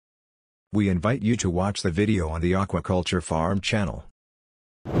We invite you to watch the video on the Aquaculture Farm channel.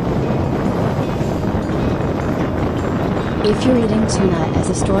 If you're eating tuna as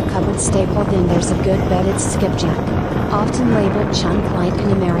a store-cupboard staple, then there's a good bet it's skipjack. Often labeled chunk light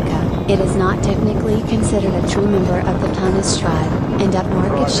in America, it is not technically considered a true member of the Tuna's tribe, and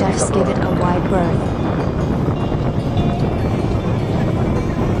upmarket chefs give it a wide berth.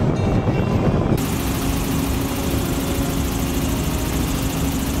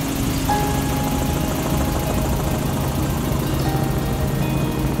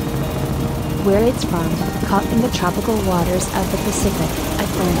 Where it's from, caught in the tropical waters of the Pacific,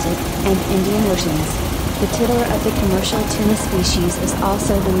 Atlantic, and Indian Oceans. The titular of the commercial tuna species is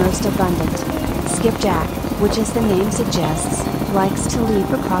also the most abundant. Skipjack, which as the name suggests, likes to leap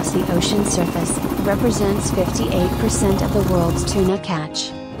across the ocean surface, represents 58% of the world's tuna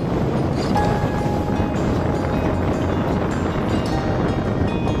catch.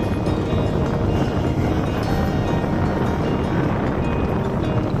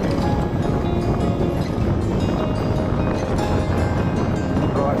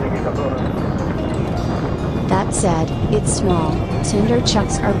 That said, its small, tender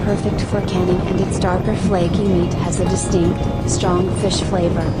chunks are perfect for canning, and its darker flaky meat has a distinct, strong fish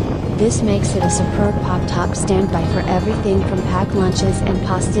flavor. This makes it a superb pop-top standby for everything from packed lunches and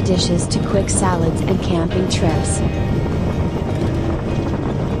pasta dishes to quick salads and camping trips.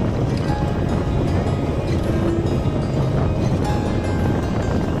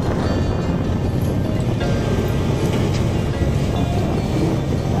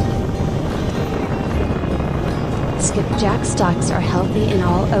 Skipjack stocks are healthy in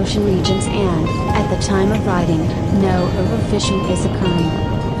all ocean regions, and, at the time of writing, no overfishing is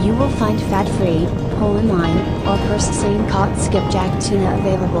occurring. You will find fat-free, pull-in-line, or purse-seine caught skipjack tuna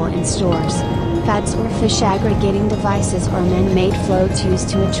available in stores. Fats or fish aggregating devices or man-made floats used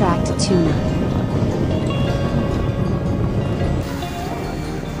to attract tuna.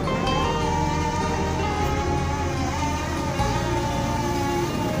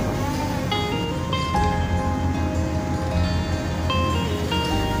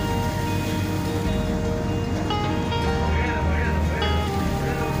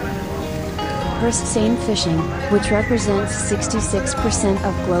 Purse-seine fishing, which represents 66%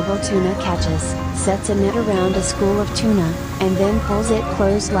 of global tuna catches, sets a net around a school of tuna, and then pulls it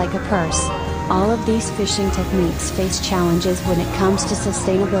closed like a purse. All of these fishing techniques face challenges when it comes to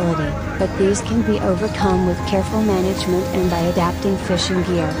sustainability, but these can be overcome with careful management and by adapting fishing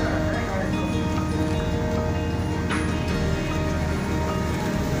gear.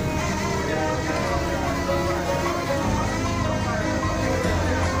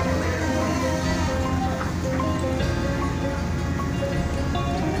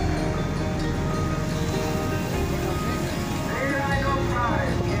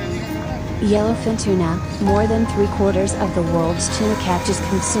 Yellowfin tuna, more than 3/4 of the world's tuna catch is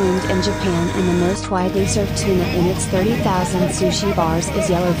consumed in Japan, and the most widely served tuna in its 30,000 sushi bars is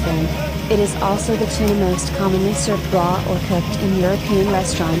yellowfin. It is also the tuna most commonly served raw or cooked in European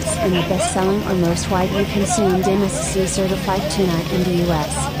restaurants, and the best-selling or most widely consumed MSC certified tuna in the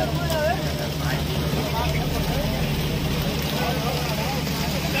US.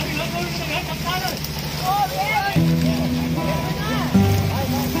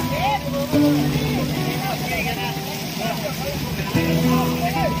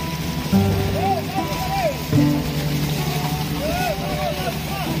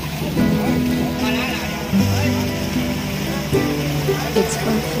 Its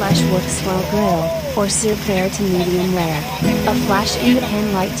firm flesh works well grilled, or served rare to medium rare. A flash in the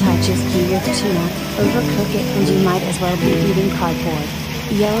pan light touch is key with tuna. Overcook it and you might as well be eating cardboard.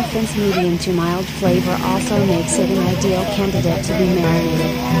 Yellowfin's medium to mild flavor also makes it an ideal candidate to be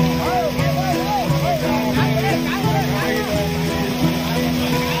marinated.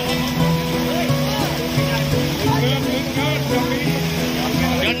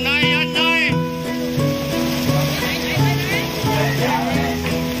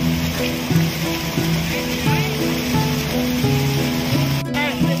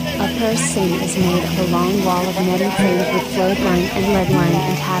 Purse-seine is made of a long wall of netting framed with float line and lead line,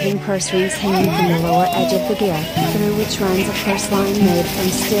 and having purse rings hanging from the lower edge of the gear, through which runs a purse line made from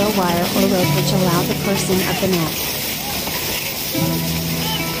steel wire or rope which allow the pursing of the net.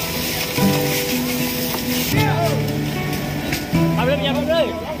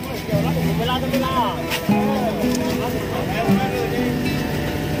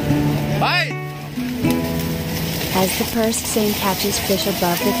 As the purse-seine catches fish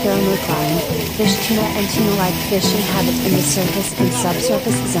above the thermocline, fish tuna and tuna-like fish inhabit in the surface and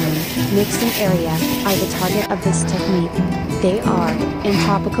subsurface zone, mixing area, are the target of this technique. They are, in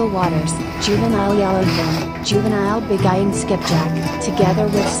tropical waters, juvenile yellowfin, juvenile big-eyeing skipjack, together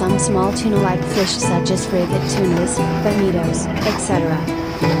with some small tuna-like fish such as frigate tunas, bonitos, etc.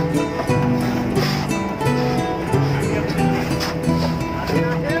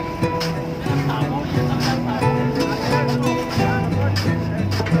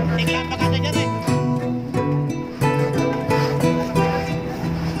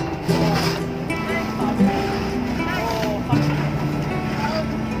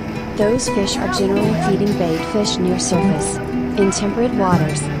 Those fish are generally feeding bait fish near surface. In temperate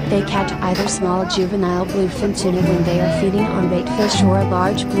waters, they catch either small juvenile bluefin tuna when they are feeding on bait fish or a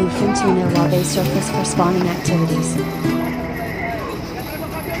large bluefin tuna while they surface for spawning activities.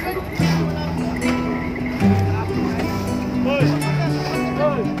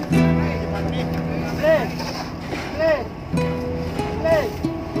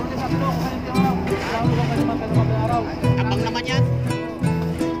 Abang naman yan.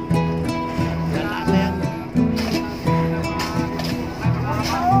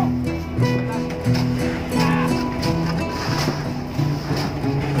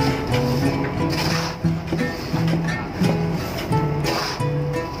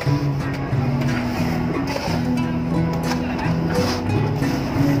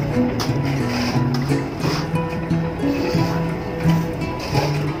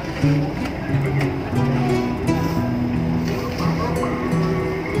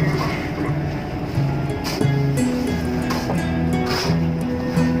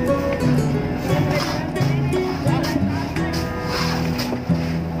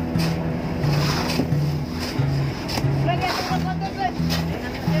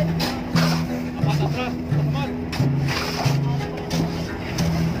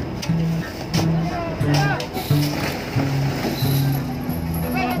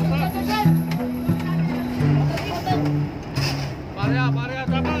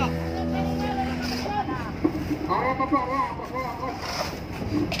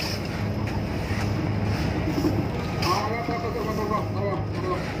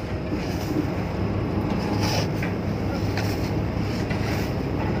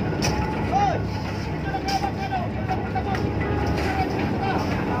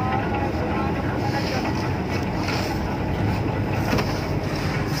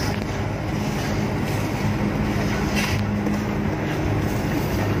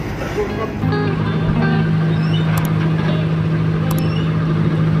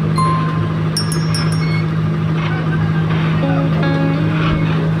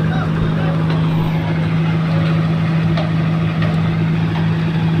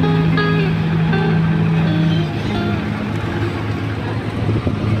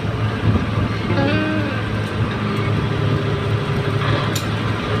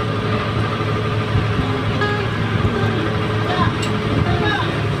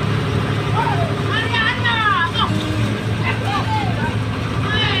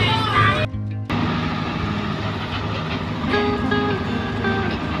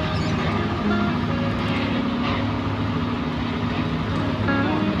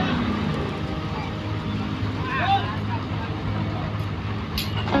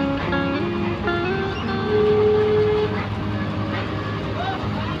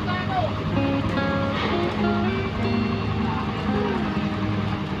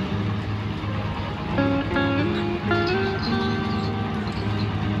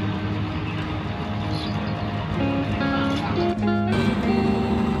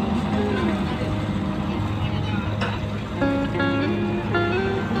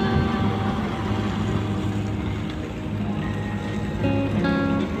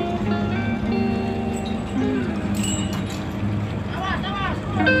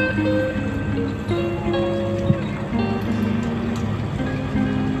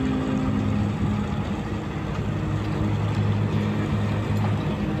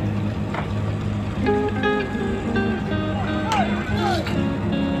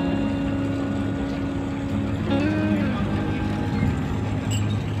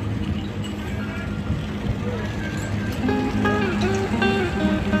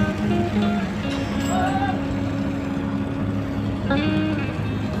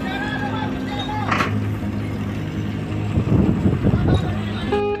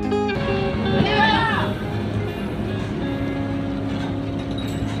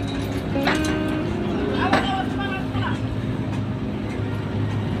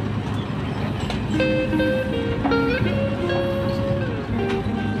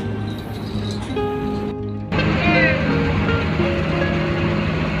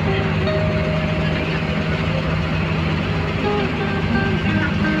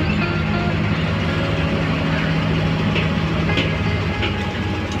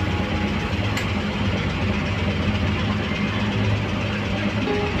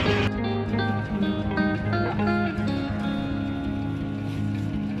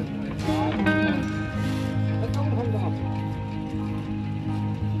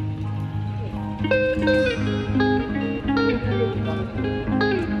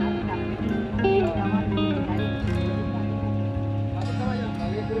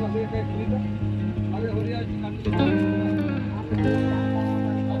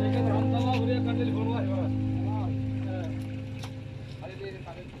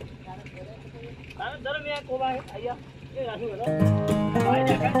 Jaro niya ko ba ayah. Ye rasu gado. Baik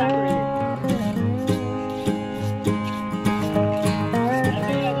dah kan tak boleh.